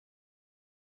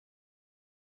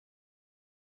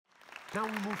Now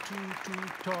we move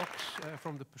to talks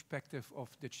from the perspective of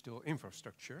digital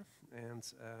infrastructure. And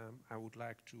I would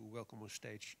like to welcome on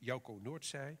stage Jauco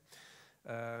Noordzij.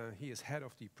 He is head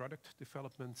of the product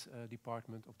development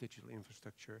department of digital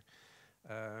infrastructure.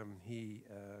 He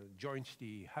joined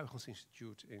the HuC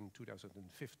Institute in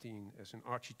 2015 as an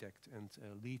architect and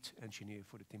lead engineer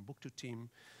for the Timbuktu team.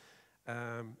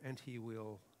 And he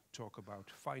will talk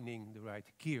about finding the right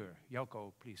gear.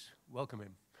 Jauco, please welcome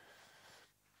him.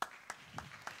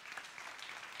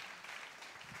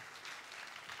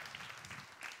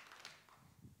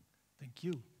 Thank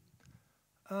you.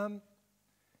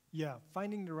 Yeah,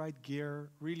 finding the right gear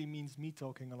really means me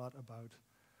talking a lot about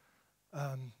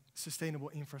sustainable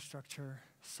infrastructure,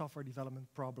 software development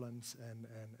problems, and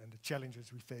the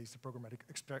challenges we face, the programmatic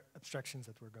abstractions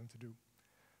that we're going to do.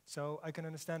 So I can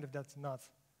understand if that's not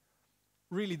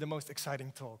really the most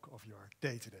exciting talk of your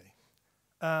day today.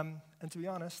 And to be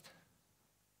honest,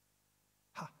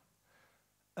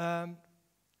 I'm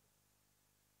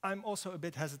also a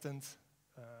bit hesitant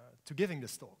to giving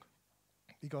this talk,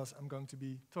 because I'm going to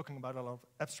be talking about a lot of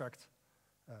abstract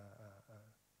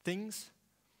things.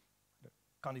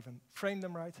 Can't even frame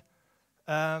them right.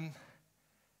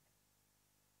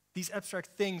 These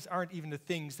abstract things aren't even the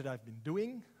things that I've been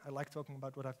doing. I like talking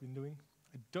about what I've been doing.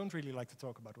 I don't really like to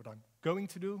talk about what I'm going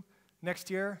to do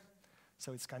next year.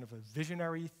 So it's kind of a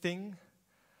visionary thing.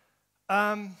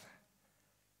 And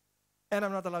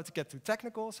I'm not allowed to get too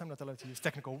technical, so I'm not allowed to use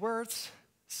technical words.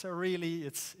 So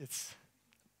really,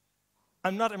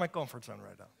 I'm not in my comfort zone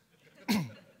right now.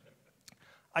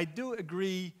 I do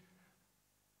agree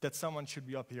that someone should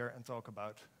be up here and talk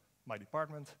about my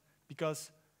department,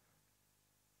 because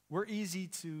we're easy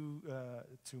to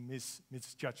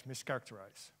misjudge,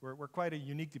 mischaracterize. We're quite a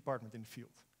unique department in the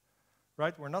field,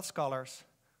 right? We're not scholars.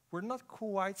 We're not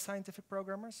quite scientific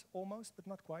programmers, almost, but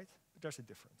not quite. But there's a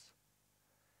difference.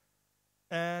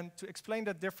 And to explain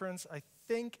that difference, I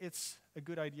think it's a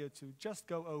good idea to just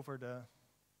go over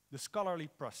the scholarly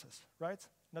process, right?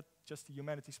 Not just the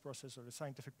humanities process or the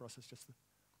scientific process, just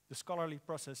the scholarly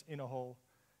process in a whole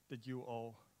that you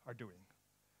all are doing.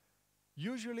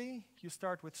 Usually, you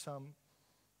start with some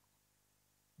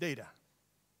data.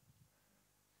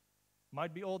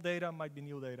 Might be old data, might be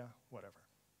new data, whatever.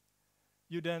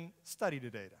 You then study the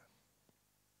data.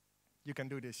 You can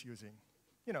do this using,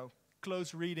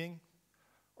 close reading,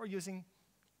 or using,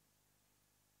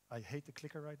 I hate the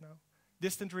clicker right now,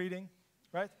 distant reading,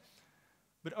 right?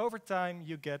 But over time,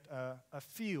 you get a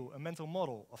feel, a mental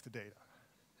model of the data.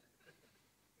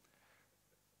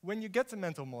 When you get the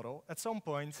mental model, at some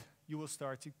point, you will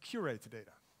start to curate the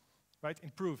data, right?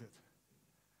 Improve it.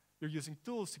 You're using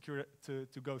tools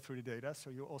to go through the data,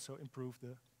 so you also improve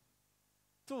the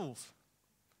tools.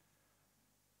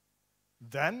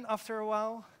 Then, after a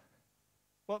while,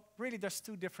 well, really, there's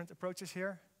two different approaches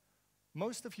here.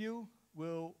 Most of you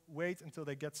will wait until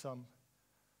they get some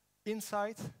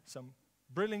insight, some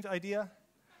brilliant idea,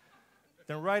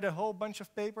 then write a whole bunch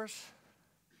of papers,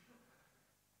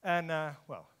 and,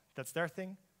 well, that's their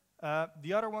thing.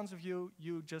 The other ones of you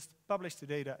just publish the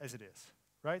data as it is,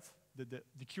 right? The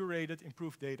curated,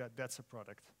 improved data, that's a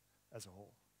product as a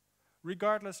whole.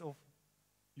 Regardless of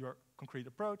your concrete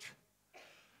approach,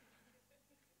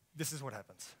 this is what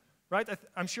happens, right?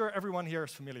 I'm sure everyone here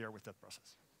is familiar with that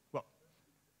process. Well,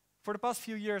 for the past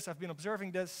few years, I've been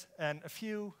observing this, and a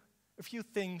few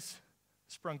things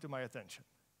sprung to my attention.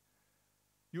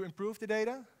 You improve the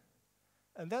data,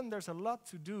 and then there's a lot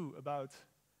to do about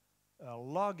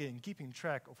logging, keeping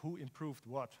track of who improved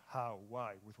what, how,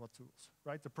 why, with what tools,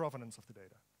 right? The provenance of the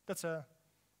data. That's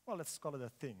well, let's call it a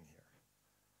thing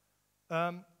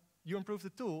here. You improve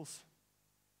the tools,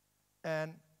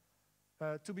 and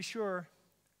to be sure,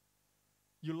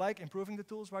 you like improving the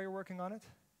tools while you're working on it.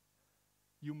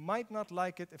 You might not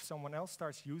like it if someone else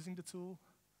starts using the tool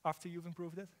after you've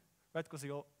improved it, right? Because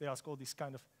they ask all these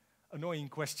kind of annoying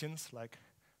questions, like,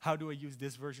 how do I use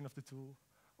this version of the tool?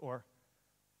 Or,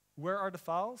 where are the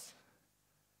files?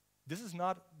 This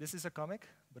is a comic,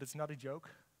 but it's not a joke.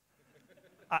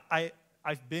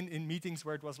 I've been in meetings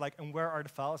where it was like, and where are the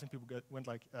files? And people went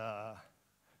like,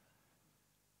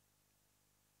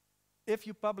 If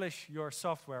you publish your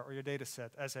software or your data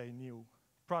set as a new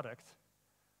product,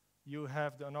 you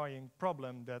have the annoying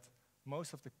problem that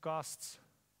most of the costs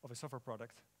of a software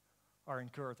product are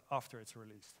incurred after it's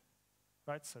released,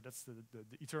 right? So that's the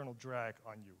eternal drag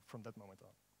on you from that moment on.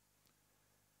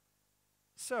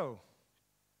 So,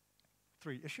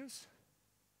 3 issues,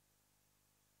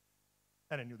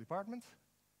 and a new department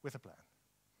with a plan.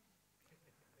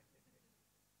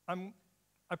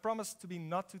 I promise to be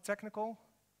not too technical,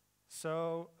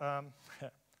 so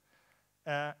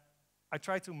I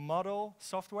tried to model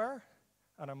software,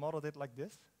 and I modeled it like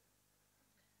this.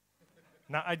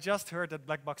 Now, I just heard that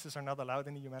black boxes are not allowed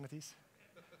in the humanities.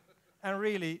 And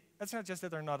really, it's not just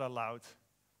that they're not allowed.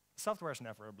 Software is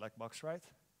never a black box, right?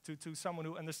 To someone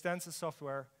who understands the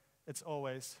software, it's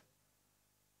always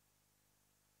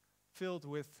filled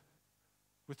with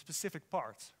specific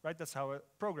parts, right? That's how a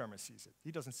programmer sees it.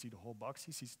 He doesn't see the whole box,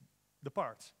 he sees the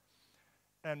parts.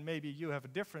 And maybe you have a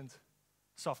different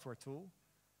software tool,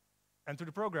 and to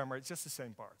the programmer, it's just the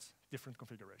same parts, different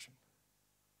configuration.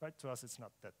 Right? To us, it's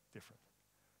not that different.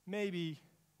 Maybe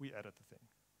we edit the thing.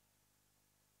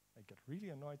 I get really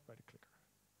annoyed by the clicker.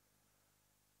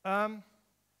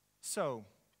 So,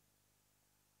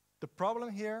 the problem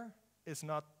here is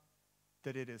not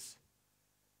that this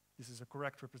is a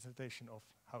correct representation of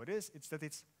how it is, it's that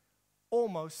it's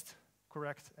almost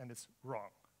correct and it's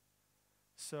wrong.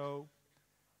 So,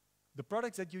 the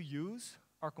products that you use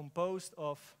are composed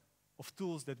of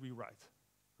tools that we write,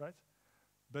 right?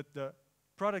 But the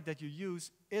product that you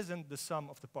use isn't the sum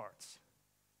of the parts.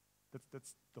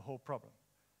 That's the whole problem.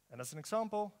 And as an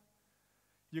example,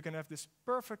 you can have this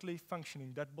perfectly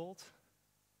functioning deadbolt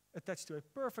attached to a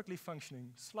perfectly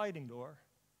functioning sliding door,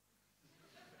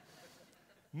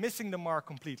 missing the mark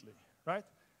completely, right?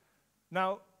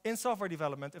 Now, in software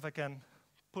development, if I can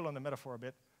pull on the metaphor a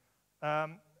bit,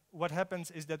 what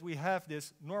happens is that we have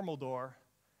this normal door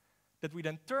that we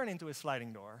then turn into a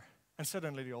sliding door, and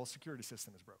suddenly the whole security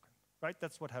system is broken, right?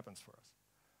 That's what happens for us.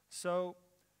 So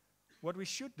what we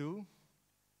should do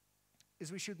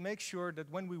is we should make sure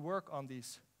that when we work on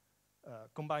these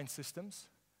combined systems,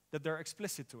 that they're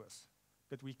explicit to us,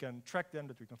 that we can track them,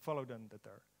 that we can follow them, that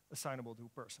they're assignable to a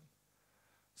person.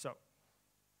 So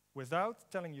without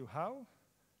telling you how,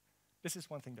 this is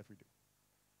one thing that we do.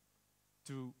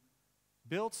 To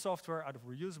build software out of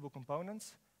reusable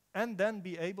components and then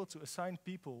be able to assign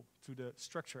people to the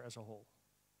structure as a whole.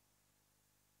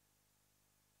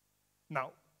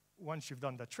 Now, once you've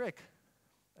done that trick,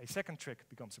 a second trick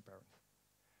becomes apparent.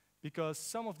 Because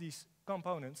some of these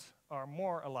components are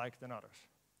more alike than others,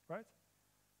 right?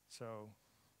 So,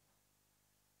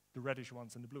 the reddish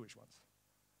ones and the bluish ones.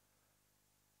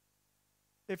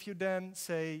 If you then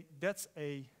say that's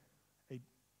a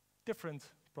different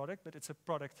product, but it's a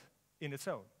product in its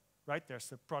own, right? There's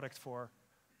the product for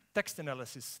text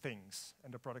analysis things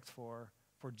and the product for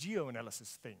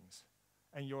geo-analysis things.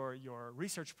 And your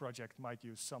research project might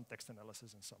use some text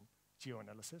analysis and some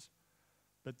geo-analysis.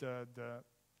 But the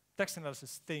text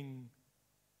analysis thing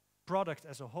product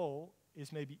as a whole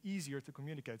is maybe easier to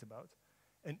communicate about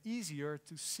and easier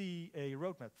to see a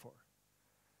roadmap for.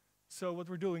 So what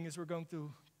we're doing is we're going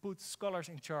to put scholars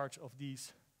in charge of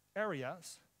these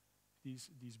areas, these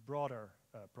broader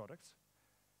products,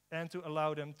 and to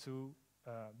allow them to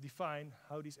define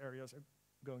how these areas are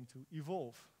going to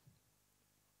evolve.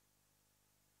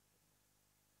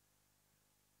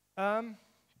 And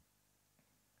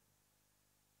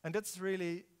that's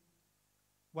really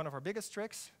one of our biggest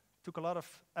tricks. Took a lot of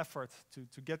effort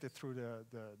to get it through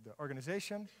the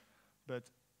organization, but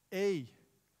A,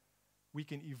 we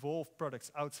can evolve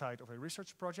products outside of a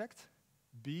research project.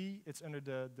 B, it's under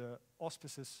the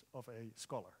auspices of a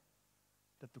scholar.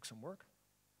 That took some work.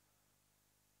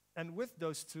 And with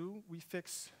those two, we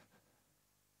fix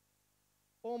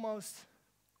almost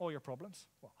all your problems,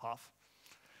 well, half.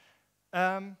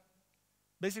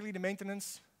 Basically, the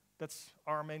maintenance, that's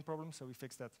our main problem, so we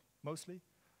fix that mostly.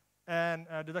 And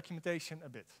the documentation a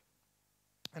bit.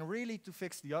 And really, to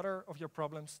fix the other of your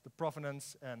problems, the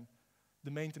provenance and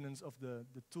the maintenance of the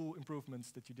tool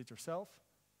improvements that you did yourself,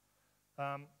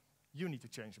 you need to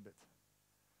change a bit.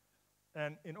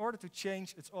 And in order to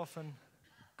change, it's often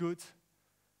good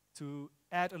to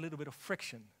add a little bit of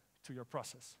friction to your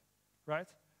process, right?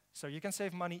 So you can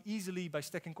save money easily by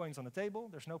stacking coins on a table,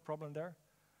 there's no problem there.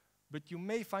 But you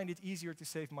may find it easier to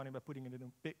save money by putting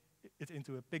it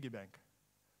into a piggy bank.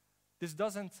 This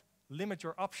doesn't limit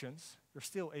your options, you're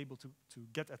still able to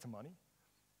get at the money,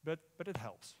 but it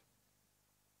helps.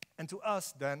 And to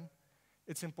us then,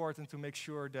 it's important to make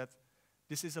sure that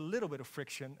this is a little bit of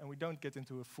friction and we don't get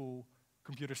into a full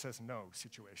computer says no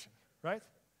situation, right?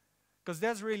 Because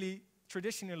that's really,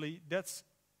 traditionally, that's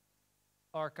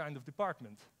our kind of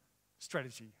department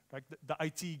strategy, like the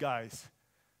IT guys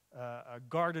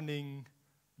gardening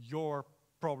your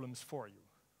problems for you,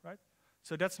 right?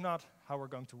 So that's not how we're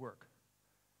going to work.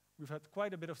 We've had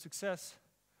quite a bit of success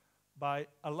by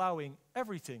allowing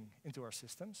everything into our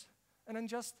systems and then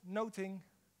just noting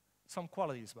some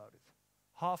qualities about it.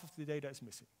 Half of the data is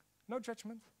missing. No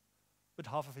judgment, but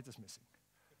half of it is missing,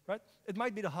 right? It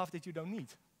might be the half that you don't need.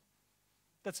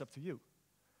 That's up to you.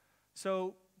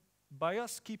 So by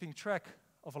us keeping track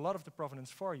of a lot of the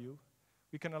provenance for you,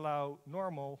 we can allow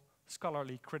normal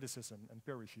scholarly criticism and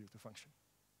peer review to function.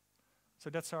 So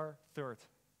that's our third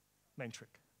main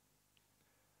trick.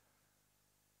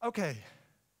 Okay,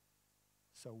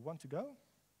 so 1 to go.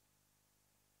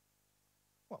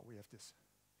 Well, we have these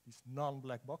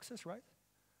non-black boxes, right?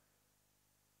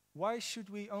 Why should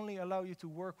we only allow you to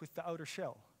work with the outer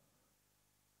shell?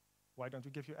 Why don't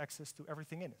we give you access to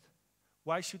everything in it?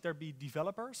 Why should there be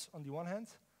developers on the one hand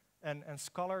and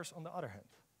scholars on the other hand?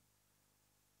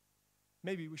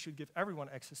 Maybe we should give everyone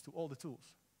access to all the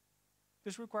tools.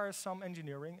 This requires some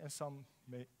engineering and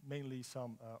mainly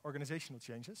some organizational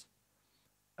changes.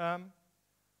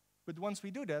 But once we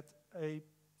do that, a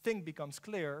thing becomes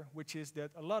clear, which is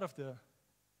that a lot of the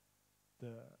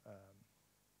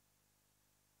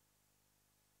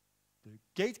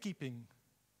gatekeeping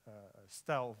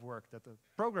style of work that the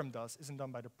program does isn't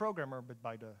done by the programmer, but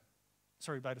by the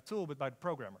tool, but by the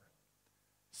programmer.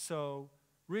 So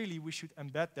really, we should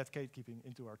embed that gatekeeping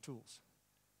into our tools.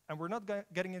 And we're not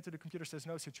getting into the computer says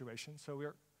no situation, so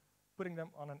we're putting them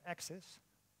on an axis,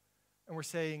 and we're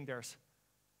saying there's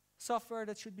software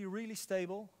that should be really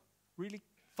stable, really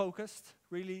focused,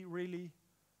 really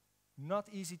not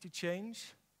easy to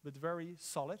change, but very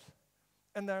solid.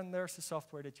 And then there's the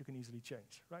software that you can easily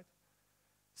change, right?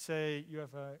 Say you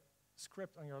have a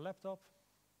script on your laptop.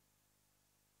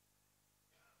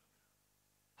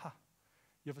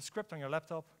 You have a script on your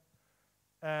laptop,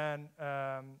 and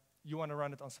you want to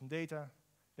run it on some data.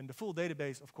 In the full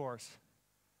database, of course,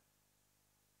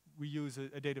 we use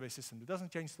a database system that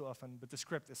doesn't change too often, but the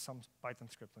script is some Python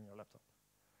script on your laptop.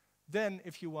 Then,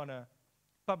 if you want to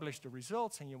publish the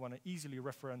results and you want an easily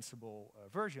referenceable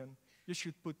version, you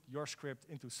should put your script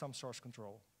into some source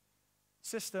control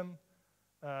system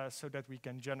so that we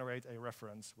can generate a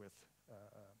reference with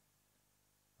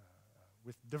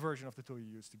the version of the tool you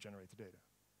use to generate the data.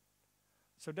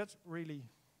 So that's really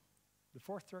the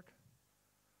fourth trick.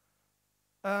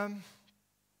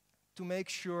 To make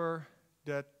sure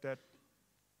that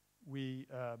we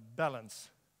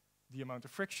balance the amount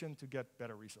of friction to get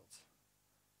better results.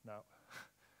 Now,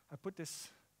 I put this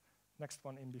next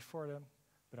one in before them,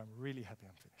 but I'm really happy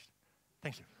I'm finished.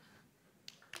 Thank you.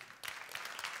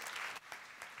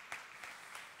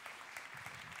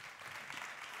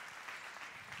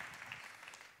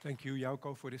 Thank you,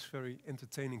 Jauco, for this very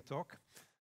entertaining talk.